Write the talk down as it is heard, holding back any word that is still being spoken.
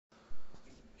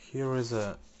Here is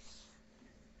a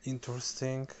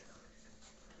interesting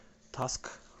task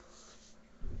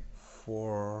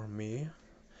for me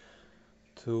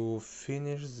to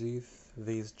finish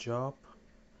this job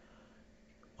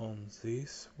on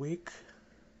this week.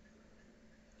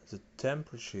 The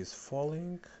temperature is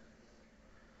falling,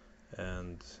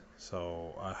 and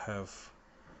so I have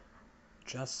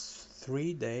just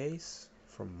 3 days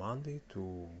from Monday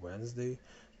to Wednesday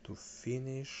to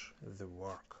finish the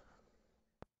work.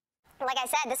 Like I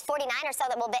said, this 49 or so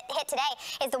that we'll hit today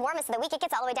is the warmest of the week. It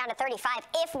gets all the way down to 35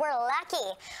 if we're lucky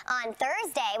on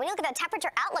Thursday. When you look at the temperature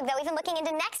outlook, though, even looking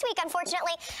into next week,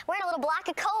 unfortunately, we're in a little block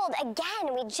of cold.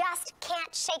 Again, we just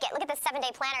can't shake it. Look at this 7-day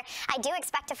planner. I do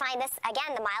expect to find this,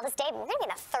 again, the mildest day. We're going to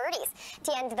be in the 30s to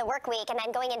the end of the work week. And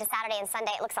then going into Saturday and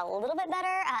Sunday, it looks a little bit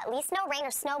better. At least no rain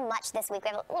or snow much this week.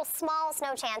 We have a little small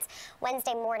snow chance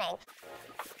Wednesday morning.